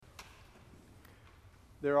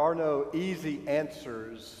There are no easy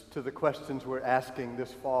answers to the questions we're asking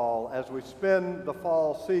this fall as we spend the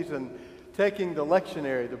fall season taking the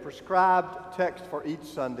lectionary, the prescribed text for each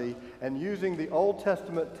Sunday, and using the Old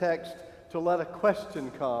Testament text to let a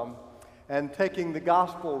question come, and taking the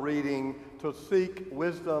gospel reading to seek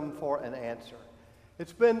wisdom for an answer.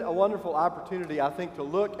 It's been a wonderful opportunity, I think, to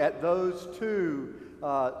look at those two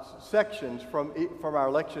sections from our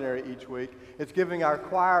lectionary each week. It's giving our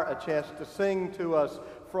choir a chance to sing to us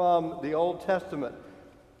from the Old Testament,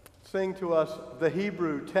 sing to us the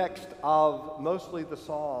Hebrew text of mostly the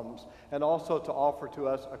Psalms, and also to offer to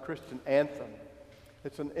us a Christian anthem.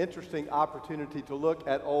 It's an interesting opportunity to look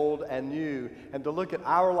at old and new, and to look at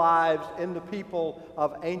our lives in the people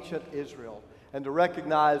of ancient Israel, and to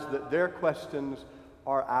recognize that their questions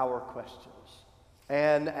are our questions.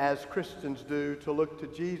 And as Christians do, to look to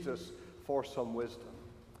Jesus for some wisdom.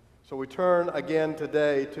 So we turn again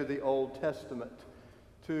today to the Old Testament,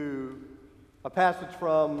 to a passage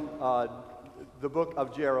from the book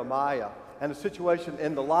of Jeremiah, and a situation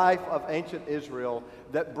in the life of ancient Israel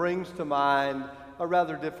that brings to mind a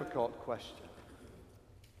rather difficult question.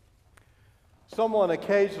 Someone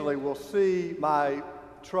occasionally will see my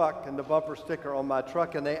truck and the bumper sticker on my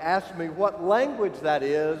truck, and they ask me what language that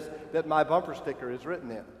is that my bumper sticker is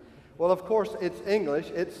written in. Well, of course, it's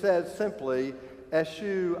English. It says simply,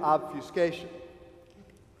 eschew obfuscation.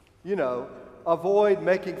 You know, avoid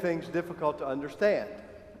making things difficult to understand.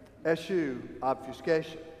 Eschew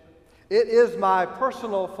obfuscation. It is my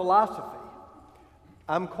personal philosophy.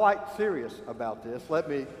 I'm quite serious about this. Let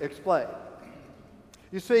me explain.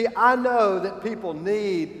 You see, I know that people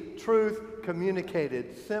need truth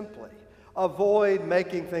communicated simply. Avoid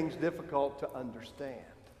making things difficult to understand.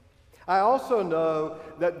 I also know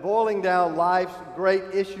that boiling down life's great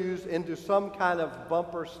issues into some kind of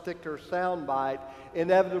bumper sticker soundbite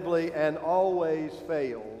inevitably and always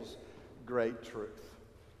fails great truth.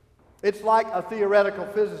 It's like a theoretical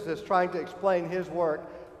physicist trying to explain his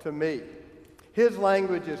work to me. His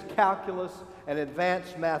language is calculus and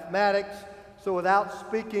advanced mathematics, so without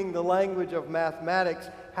speaking the language of mathematics,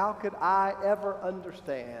 how could I ever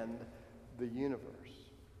understand the universe?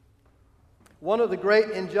 One of the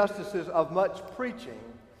great injustices of much preaching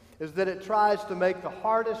is that it tries to make the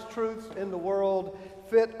hardest truths in the world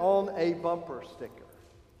fit on a bumper sticker.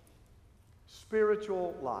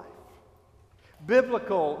 Spiritual life,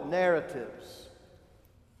 biblical narratives,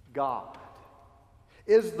 God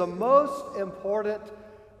is the most important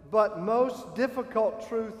but most difficult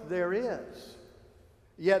truth there is.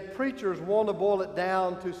 Yet preachers want to boil it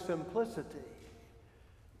down to simplicity.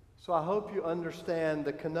 So I hope you understand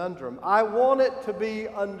the conundrum. I want it to be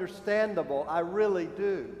understandable. I really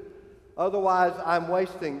do. Otherwise, I'm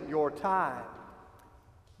wasting your time.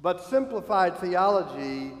 But simplified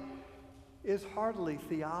theology is hardly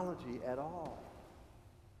theology at all.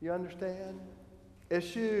 You understand?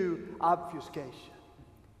 Eschew obfuscation.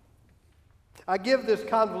 I give this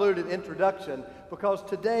convoluted introduction because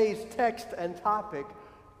today's text and topic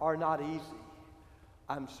are not easy.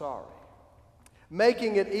 I'm sorry.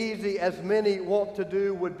 Making it easy, as many want to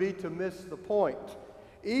do, would be to miss the point,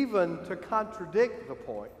 even to contradict the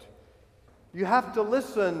point. You have to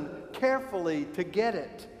listen carefully to get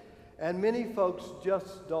it, and many folks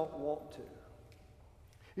just don't want to.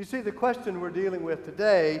 You see, the question we're dealing with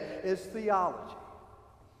today is theology.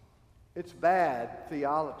 It's bad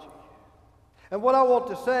theology. And what I want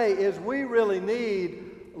to say is we really need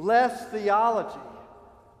less theology.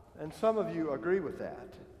 And some of you agree with that.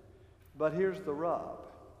 But here's the rub.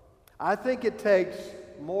 I think it takes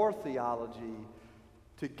more theology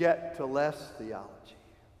to get to less theology.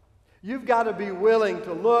 You've got to be willing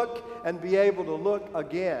to look and be able to look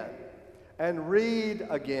again, and read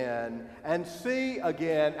again, and see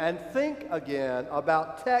again, and think again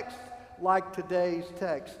about texts like today's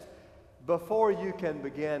text before you can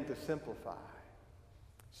begin to simplify.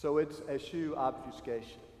 So it's eschew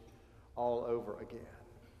obfuscation all over again.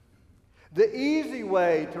 The easy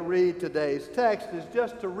way to read today's text is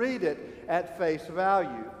just to read it at face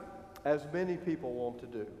value, as many people want to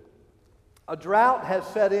do. A drought has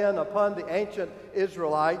set in upon the ancient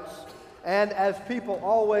Israelites, and as people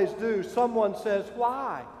always do, someone says,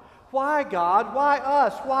 why? Why, God? Why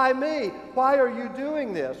us? Why me? Why are you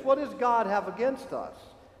doing this? What does God have against us?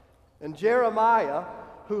 And Jeremiah,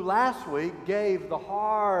 who last week gave the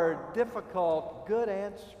hard, difficult, good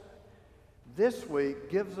answer, this week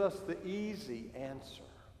gives us the easy answer.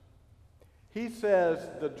 He says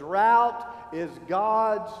the drought is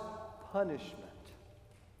God's punishment.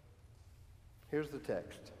 Here's the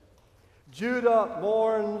text. Judah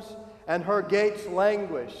mourns and her gates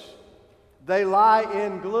languish. They lie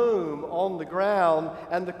in gloom on the ground,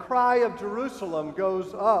 and the cry of Jerusalem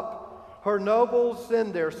goes up. Her nobles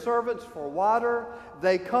send their servants for water.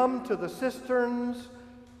 They come to the cisterns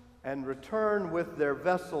and return with their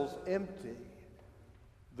vessels empty.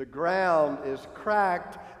 The ground is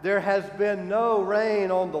cracked. There has been no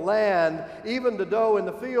rain on the land. Even the doe in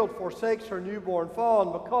the field forsakes her newborn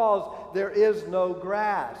fawn because there is no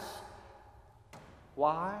grass.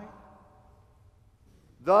 Why?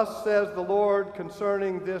 Thus says the Lord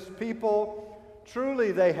concerning this people,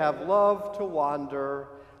 truly they have loved to wander.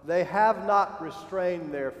 They have not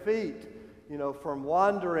restrained their feet, from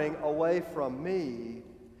wandering away from me.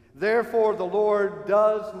 Therefore the Lord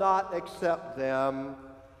does not accept them.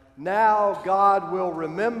 Now God will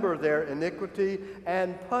remember their iniquity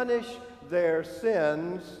and punish their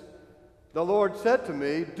sins. The Lord said to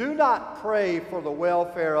me, do not pray for the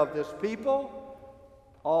welfare of this people.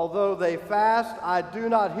 Although they fast, I do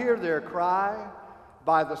not hear their cry.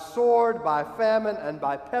 By the sword, by famine, and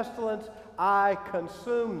by pestilence, I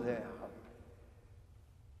consume them.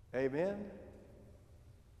 Amen?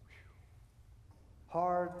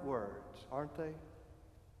 Hard words, aren't they?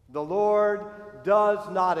 The Lord does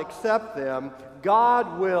not accept them.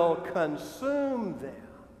 God will consume them.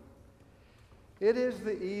 It is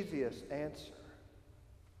the easiest answer.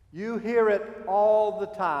 You hear it all the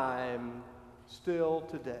time, still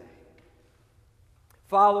today.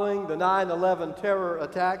 Following the 9/11 terror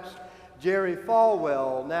attacks, Jerry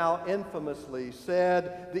Falwell now infamously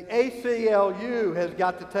said, the ACLU has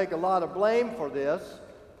got to take a lot of blame for this,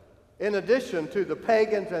 in addition to the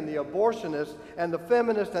pagans and the abortionists and the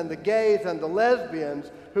feminists and the gays and the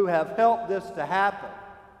lesbians who have helped this to happen.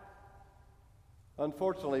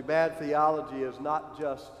 Unfortunately, bad theology is not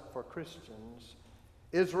just for Christians.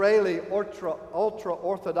 Israeli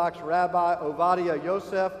ultra-Orthodox Rabbi Ovadia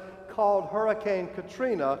Yosef called Hurricane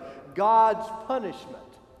Katrina God's punishment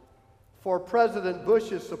for President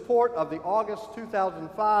Bush's support of the August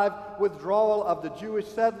 2005 withdrawal of the Jewish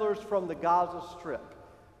settlers from the Gaza Strip.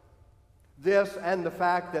 This and the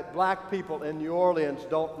fact that black people in New Orleans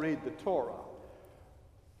don't read the Torah.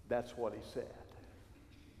 That's what he said.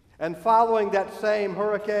 And following that same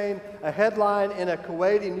hurricane, a headline in a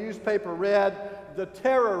Kuwaiti newspaper read, the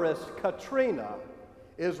terrorist Katrina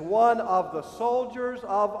is one of the soldiers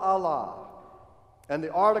of Allah. And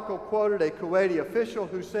the article quoted a Kuwaiti official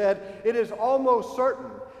who said, it is almost certain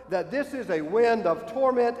that this is a wind of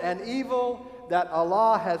torment and evil that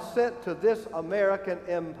Allah has sent to this American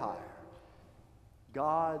empire.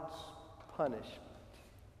 God's punishment.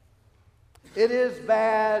 It is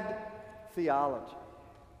bad theology.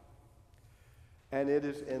 And it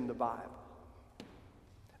is in the Bible.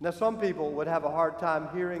 Now, some people would have a hard time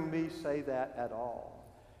hearing me say that at all.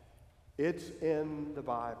 It's in the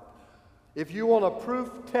Bible. If you want a proof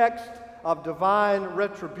text of divine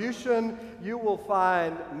retribution, you will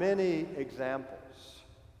find many examples.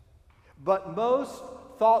 But most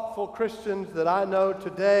thoughtful Christians that I know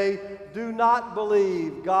today do not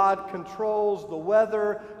believe God controls the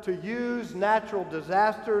weather to use natural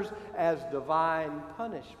disasters as divine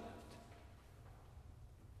punishment.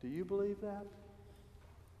 Do you believe that?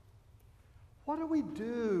 What do we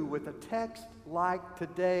do with a text like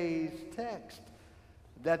today's text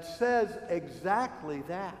that says exactly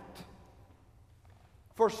that?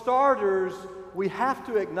 For starters, we have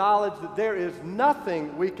to acknowledge that there is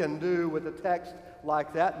nothing we can do with a text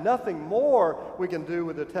like that, nothing more we can do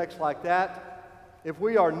with a text like that, if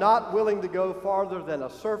we are not willing to go farther than a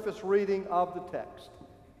surface reading of the text.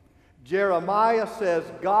 Jeremiah says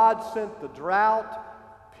God sent the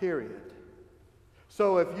drought, period.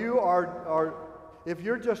 So if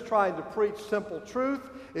you're just trying to preach simple truth,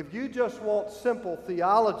 if you just want simple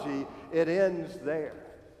theology, it ends there.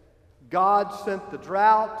 God sent the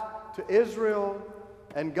drought to Israel,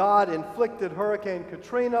 and God inflicted Hurricane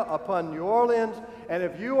Katrina upon New Orleans, and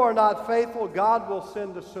if you are not faithful, God will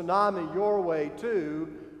send a tsunami your way too.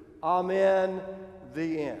 Amen.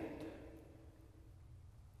 The end.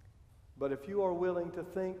 But if you are willing to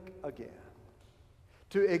think again,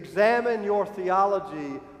 to examine your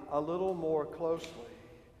theology a little more closely,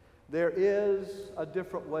 there is a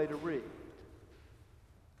different way to read.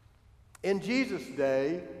 In Jesus'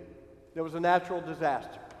 day, there was a natural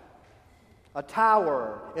disaster. A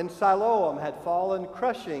tower in Siloam had fallen,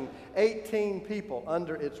 crushing 18 people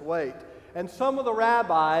under its weight. And some of the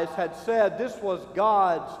rabbis had said this was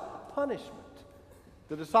God's punishment.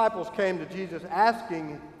 The disciples came to Jesus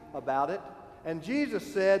asking about it, and Jesus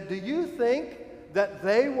said, do you think that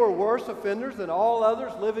they were worse offenders than all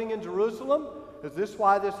others living in Jerusalem? Is this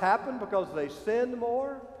why this happened? Because they sinned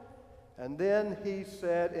more? And then he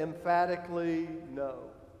said emphatically, no.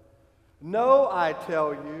 No, I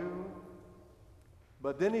tell you.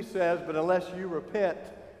 But then he says, but unless you repent,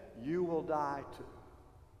 you will die too.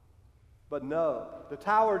 But no, the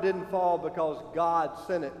tower didn't fall because God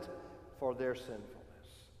sent it for their sinfulness.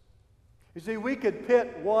 You see, we could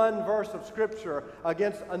pit one verse of Scripture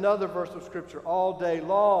against another verse of Scripture all day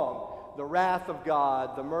long. The wrath of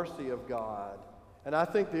God, the mercy of God. And I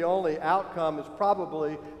think the only outcome is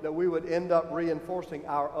probably that we would end up reinforcing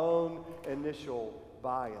our own initial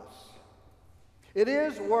bias. It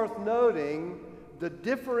is worth noting the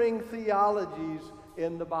differing theologies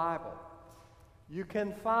in the Bible. You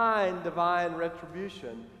can find divine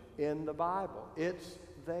retribution in the Bible. It's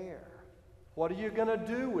there. What are you going to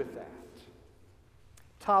do with that?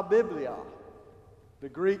 Ta Biblia, the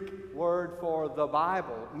Greek word for the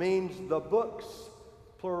Bible, means the books,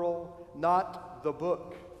 plural, not the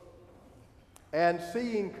book. And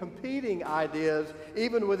seeing competing ideas,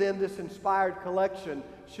 even within this inspired collection,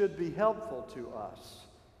 should be helpful to us.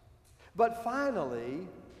 But finally,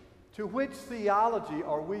 to which theology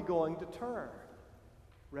are we going to turn?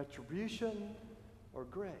 Retribution or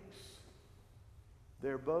grace?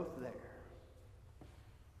 They're both there.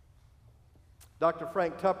 Dr.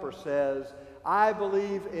 Frank Tupper says, I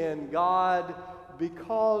believe in God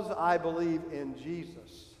because I believe in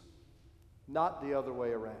Jesus, not the other way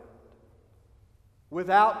around.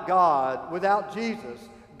 Without God, without Jesus,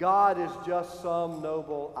 God is just some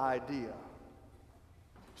noble idea.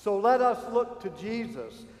 So let us look to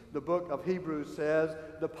Jesus, the book of Hebrews says,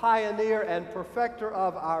 the pioneer and perfecter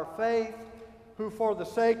of our faith, who for the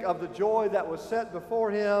sake of the joy that was set before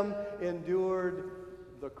him endured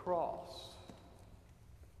the cross.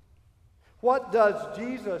 What does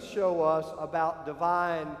Jesus show us about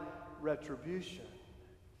divine retribution?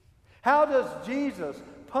 How does Jesus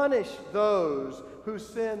punish those who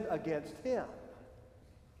sinned against him?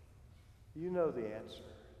 You know the answer.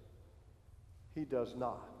 He does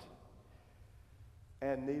not.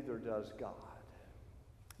 And neither does God.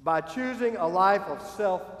 By choosing a life of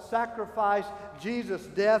self-sacrifice, Jesus'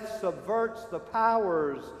 death subverts the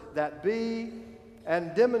powers that be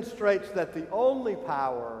and demonstrates that the only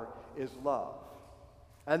power is love.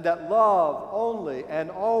 And that love only and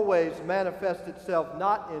always manifests itself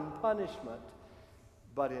not in punishment,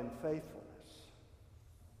 but in faithfulness.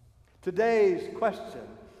 Today's question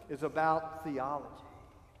is about theology.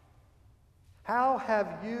 How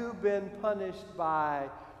have you been punished by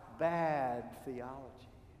bad theology?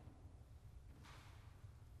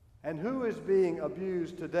 And who is being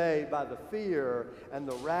abused today by the fear and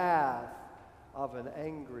the wrath of an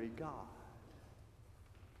angry God?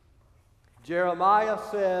 Jeremiah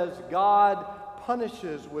says God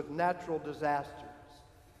punishes with natural disasters.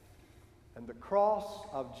 And the cross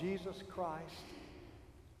of Jesus Christ,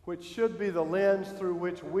 which should be the lens through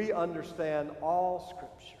which we understand all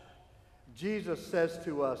Scripture, Jesus says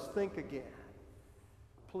to us, think again.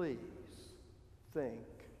 Please think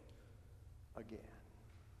again.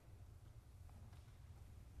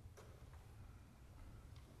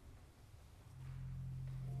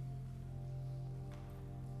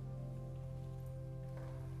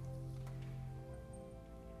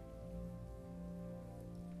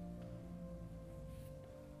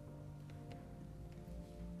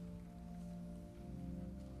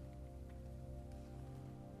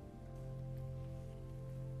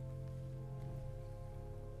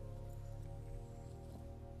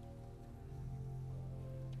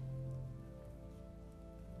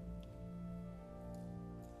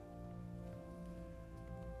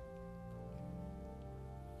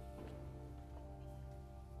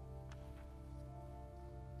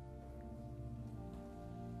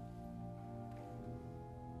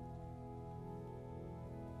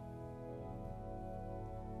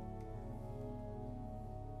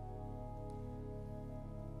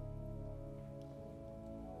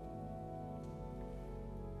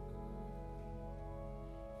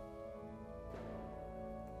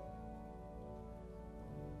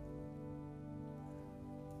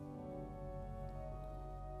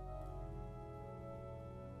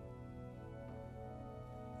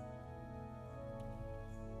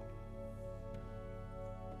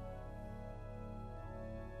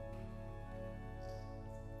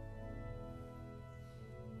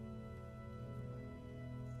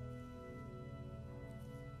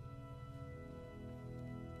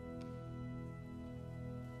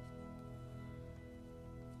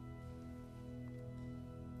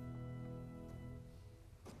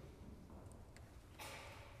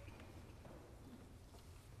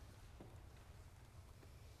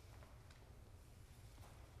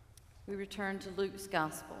 We return to Luke's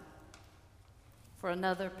Gospel for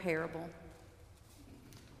another parable.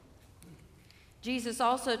 Jesus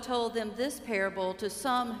also told them this parable to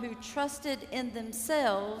some who trusted in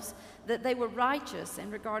themselves that they were righteous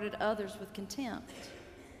and regarded others with contempt.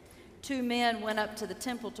 2 men went up to the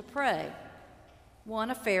temple to pray, one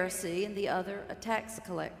a Pharisee and the other a tax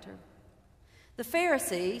collector. The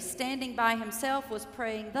Pharisee, standing by himself, was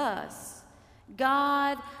praying thus,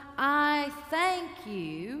 God, I thank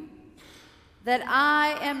you that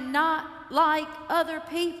I am not like other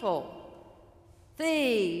people,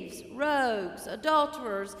 thieves, rogues,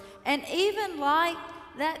 adulterers, and even like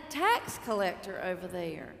that tax collector over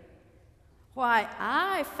there. Why,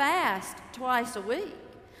 I fast twice a week.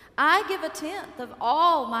 I give 1/10 of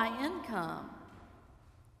all my income.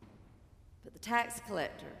 But the tax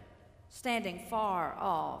collector, standing far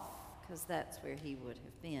off, because that's where he would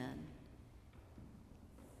have been,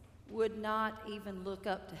 would not even look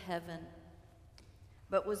up to heaven,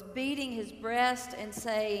 but was beating his breast and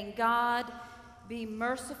saying, God, be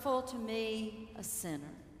merciful to me, a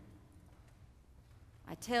sinner.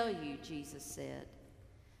 I tell you, Jesus said,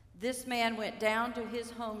 this man went down to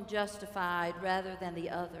his home justified rather than the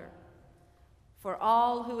other. For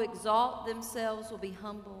all who exalt themselves will be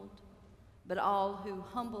humbled, but all who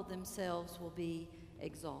humble themselves will be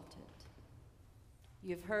exalted.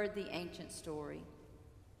 You've heard the ancient story.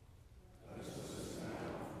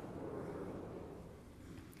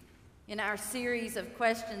 In our series of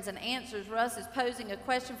questions and answers, Russ is posing a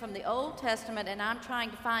question from the Old Testament, and I'm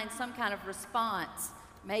trying to find some kind of response,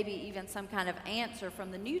 maybe even some kind of answer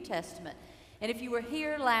from the New Testament. And if you were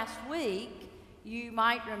here last week, you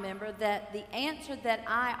might remember that the answer that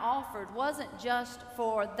I offered wasn't just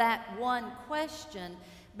for that one question,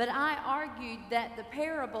 but I argued that the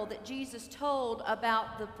parable that Jesus told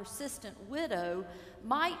about the persistent widow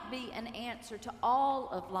might be an answer to all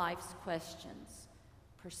of life's questions.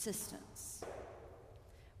 Persistence.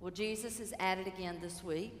 Well, Jesus is at it again this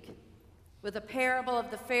week with a parable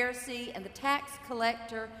of the Pharisee and the tax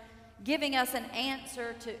collector, giving us an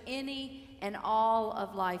answer to any and all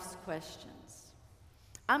of life's questions.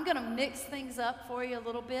 I'm going to mix things up for you a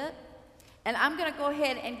little bit, and I'm going to go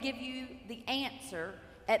ahead and give you the answer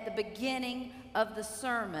at the beginning of the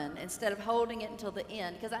sermon instead of holding it until the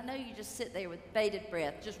end, because I know you just sit there with bated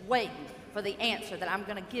breath, just waiting for the answer that I'm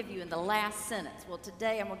going to give you in the last sentence. Well,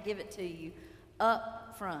 today I'm going to give it to you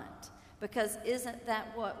up front, because isn't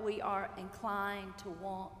that what we are inclined to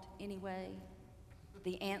want anyway?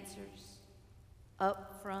 The answers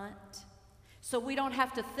up front, so we don't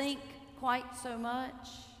have to think quite so much.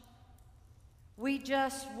 We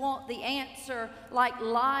just want the answer, like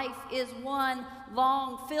life is one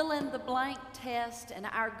long fill-in-the-blank test, and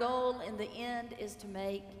our goal in the end is to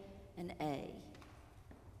make an A.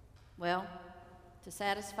 Well, to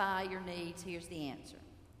satisfy your needs, here's the answer.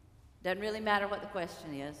 Doesn't really matter what the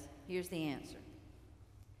question is. Here's the answer.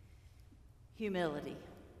 Humility.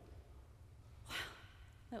 Wow,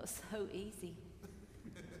 that was so easy.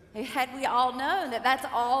 Had we all known that that's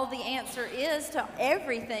all the answer is to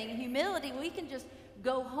everything, humility, we can just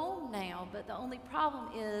go home now. But the only problem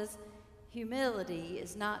is humility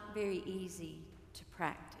is not very easy to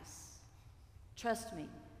practice. Trust me,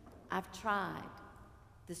 I've tried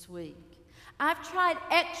this week. I've tried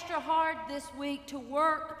extra hard this week to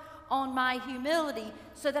work on my humility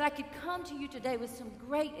so that I could come to you today with some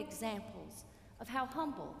great examples of how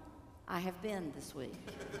humble I have been this week.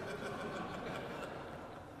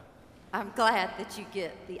 I'm glad that you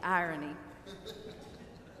get the irony.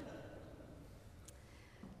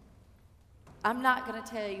 I'm not going to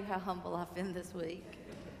tell you how humble I've been this week,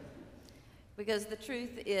 because the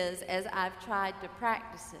truth is, as I've tried to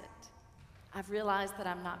practice it, I've realized that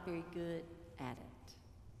I'm not very good at it.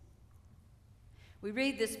 We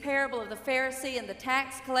read this parable of the Pharisee and the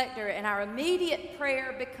tax collector, and our immediate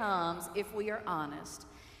prayer becomes, if we are honest,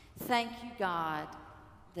 thank you, God,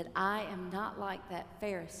 that I am not like that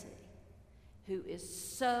Pharisee who is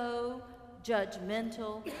so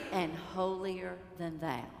judgmental and holier than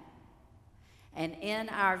thou. And in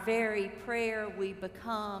our very prayer, we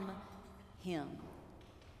become him,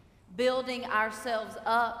 building ourselves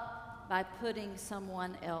up by putting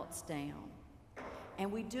someone else down.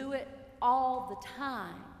 And we do it all the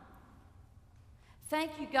time.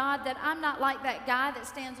 Thank you, God, that I'm not like that guy that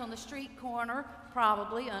stands on the street corner,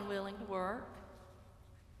 probably unwilling to work.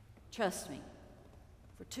 Trust me.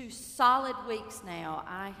 For 2 solid weeks now,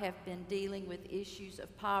 I have been dealing with issues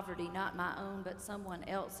of poverty, not my own, but someone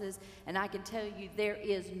else's. And I can tell you there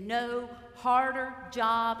is no harder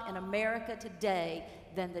job in America today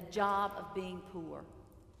than the job of being poor.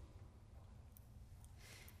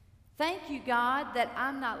 Thank you, God, that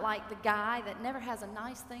I'm not like the guy that never has a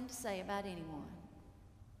nice thing to say about anyone.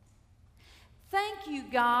 Thank you,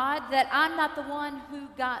 God, that I'm not the one who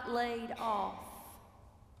got laid off.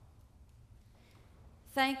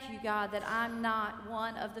 Thank you, God, that I'm not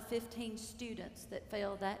one of the 15 students that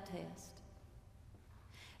failed that test.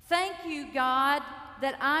 Thank you, God,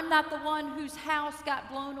 that I'm not the one whose house got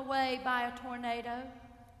blown away by a tornado.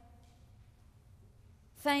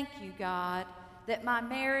 Thank you, God, that my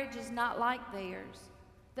marriage is not like theirs,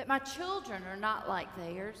 that my children are not like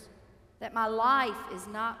theirs, that my life is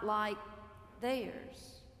not like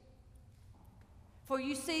theirs. For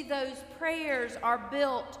you see, those prayers are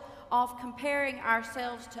built off comparing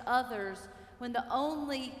ourselves to others when the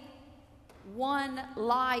only one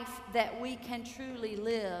life that we can truly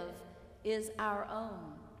live is our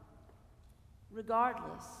own,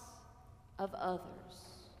 regardless of others.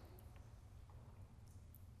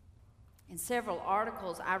 In several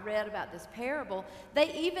articles I read about this parable,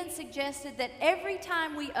 they even suggested that every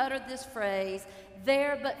time we utter this phrase,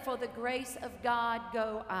 "There but for the grace of God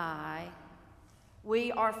go I,"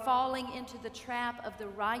 we are falling into the trap of the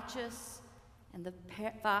righteous and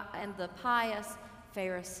the pious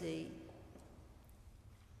Pharisee.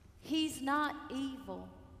 He's not evil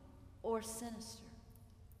or sinister.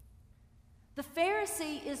 The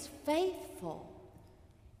Pharisee is faithful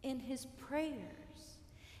in his prayers.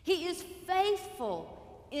 He is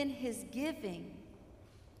faithful in his giving.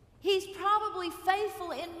 He's probably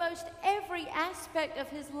faithful in most every aspect of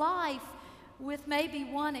his life, with maybe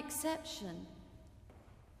one exception: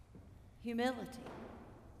 humility.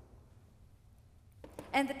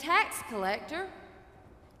 And the tax collector,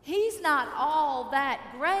 he's not all that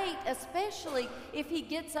great, especially if he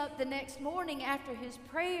gets up the next morning after his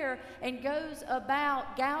prayer and goes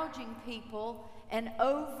about gouging people and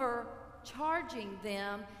overcharging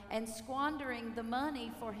them and squandering the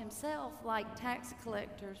money for himself like tax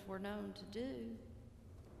collectors were known to do.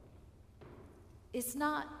 It's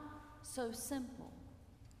not so simple,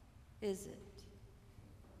 is it?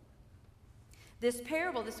 This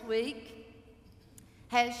parable this week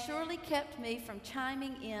has surely kept me from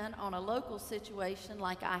chiming in on a local situation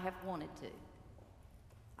like I have wanted to.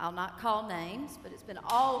 I'll not call names, but it's been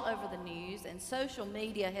all over the news, and social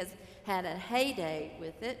media has had a heyday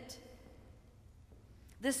with it.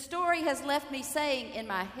 This story has left me saying in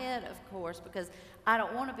my head, of course, because I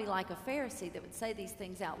don't want to be like a Pharisee that would say these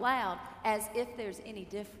things out loud, as if there's any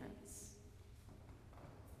difference.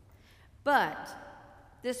 But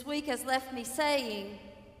this week has left me saying,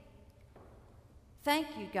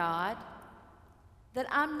 thank you, God, that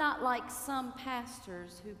I'm not like some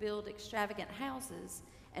pastors who build extravagant houses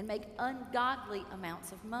and make ungodly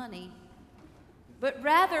amounts of money, but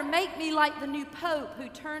rather make me like the new Pope who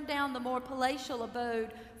turned down the more palatial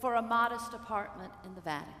abode for a modest apartment in the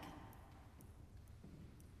Vatican.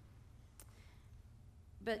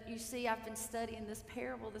 But you see, I've been studying this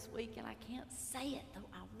parable this week, and I can't say it, though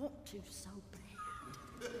I want to so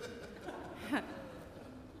bad.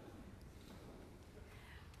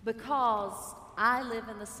 Because I live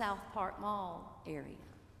in the South Park Mall area.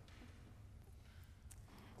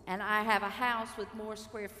 And I have a house with more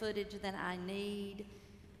square footage than I need.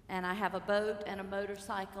 And I have a boat and a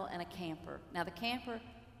motorcycle and a camper. Now, the camper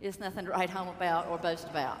is nothing to write home about or boast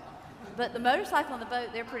about. But the motorcycle and the boat,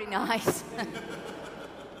 they're pretty nice.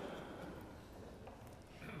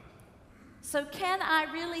 So can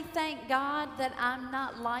I really thank God that I'm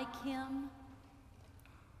not like him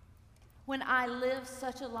when I live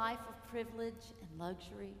such a life of privilege and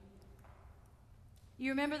luxury? You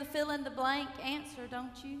remember the fill-in-the-blank answer,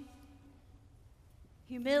 don't you?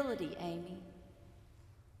 Humility, Amy.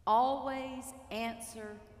 Always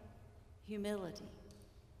answer humility.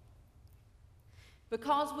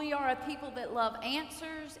 Because we are a people that love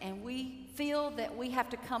answers, and we feel that we have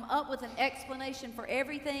to come up with an explanation for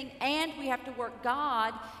everything, and we have to work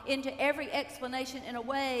God into every explanation in a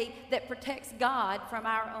way that protects God from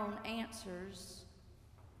our own answers.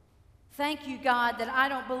 Thank you, God, that I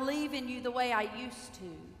don't believe in you the way I used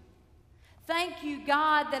to. Thank you,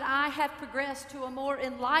 God, that I have progressed to a more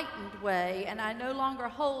enlightened way, and I no longer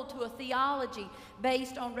hold to a theology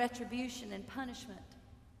based on retribution and punishment.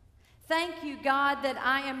 Thank you, God, that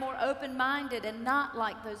I am more open-minded and not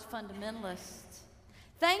like those fundamentalists.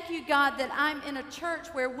 Thank you, God, that I'm in a church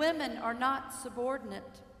where women are not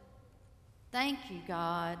subordinate. Thank you,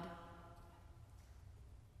 God,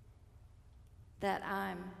 that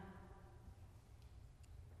I'm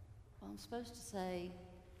supposed to say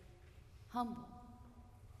humble.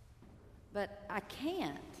 But I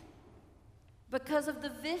can't because of the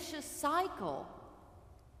vicious cycle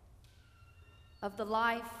of the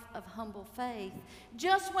life of humble faith.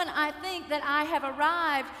 Just when I think that I have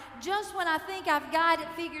arrived, just when I think I've got it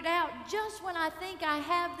figured out, just when I think I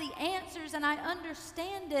have the answers and I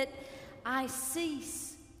understand it, I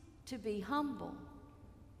cease to be humble.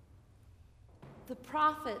 The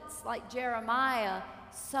prophets, like Jeremiah,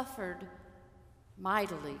 suffered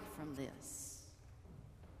mightily from this.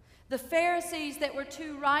 The Pharisees that were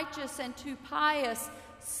too righteous and too pious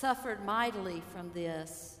suffered mightily from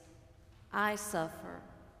this. I suffer.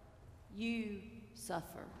 You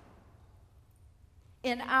suffer.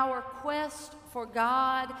 In our quest for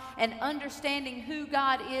God and understanding who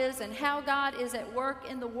God is and how God is at work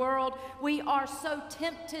in the world, we are so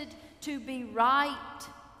tempted to be right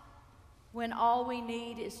when all we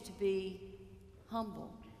need is to be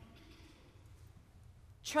humble.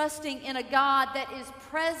 Trusting in a God that is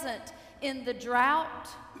present in the drought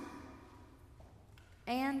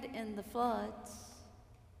and in the floods.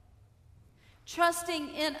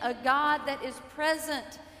 Trusting in a God that is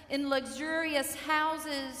present in luxurious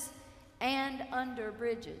houses and under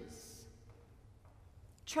bridges.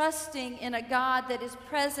 Trusting in a God that is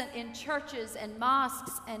present in churches and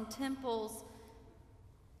mosques and temples,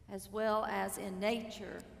 as well as in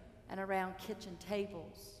nature and around kitchen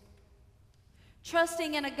tables.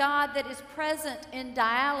 Trusting in a God that is present in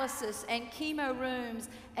dialysis and chemo rooms,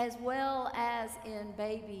 as well as in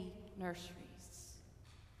baby nurseries.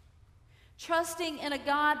 Trusting in a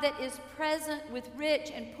God that is present with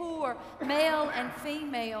rich and poor, male and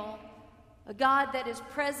female. A God that is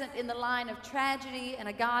present in the line of tragedy and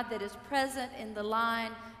a God that is present in the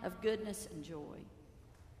line of goodness and joy.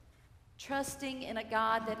 Trusting in a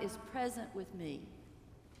God that is present with me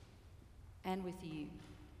and with you.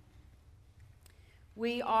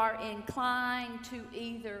 We are inclined to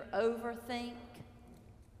either overthink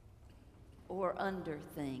or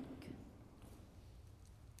underthink.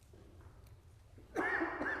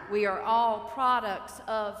 We are all products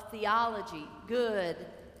of theology, good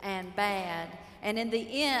and bad. And in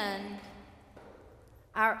the end,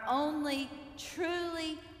 our only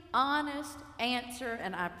truly honest answer,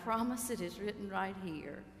 and I promise it is written right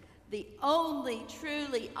here, the only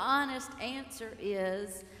truly honest answer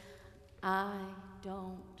is, I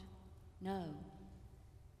don't know.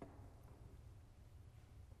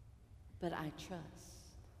 But I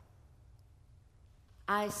trust.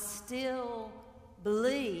 I still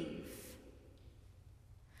believe.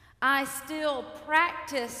 I still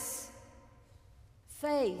practice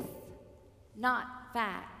faith, not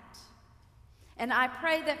fact. And I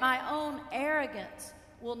pray that my own arrogance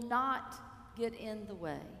will not get in the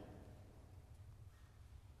way.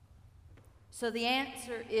 So the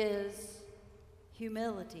answer is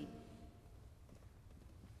humility.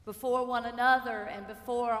 Before one another and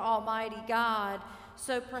before Almighty God.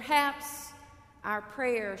 So perhaps our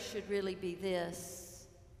prayer should really be this: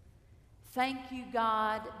 thank you,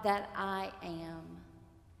 God, that I am.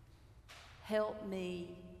 Help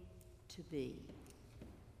me to be.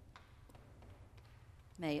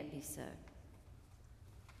 May it be so.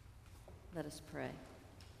 Let us pray.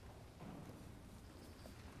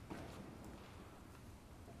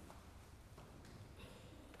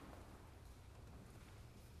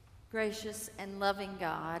 Gracious and loving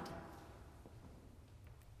God,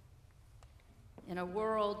 in a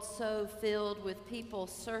world so filled with people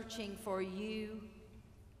searching for you,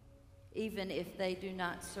 even if they do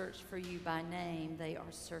not search for you by name, they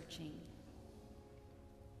are searching.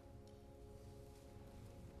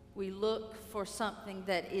 We look for something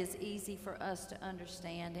that is easy for us to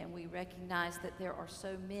understand, and we recognize that there are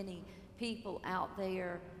so many people out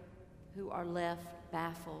there who are left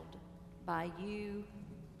baffled by you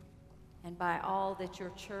and by all that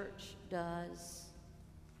your church does.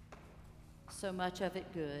 So much of it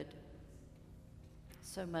good,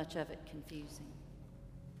 so much of it confusing.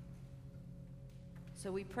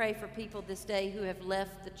 So we pray for people this day who have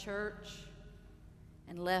left the church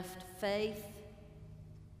and left faith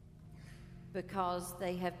because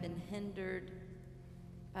they have been hindered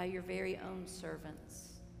by your very own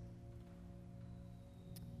servants.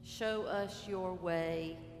 Show us your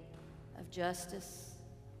way of justice.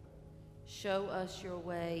 Show us your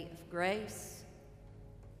way of grace.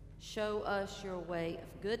 Show us your way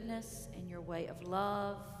of goodness and your way of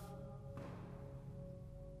love.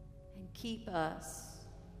 And keep us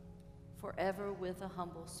forever with a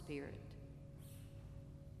humble spirit,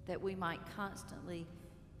 that we might constantly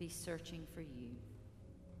be searching for you.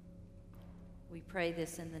 We pray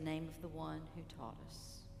this in the name of the one who taught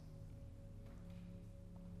us.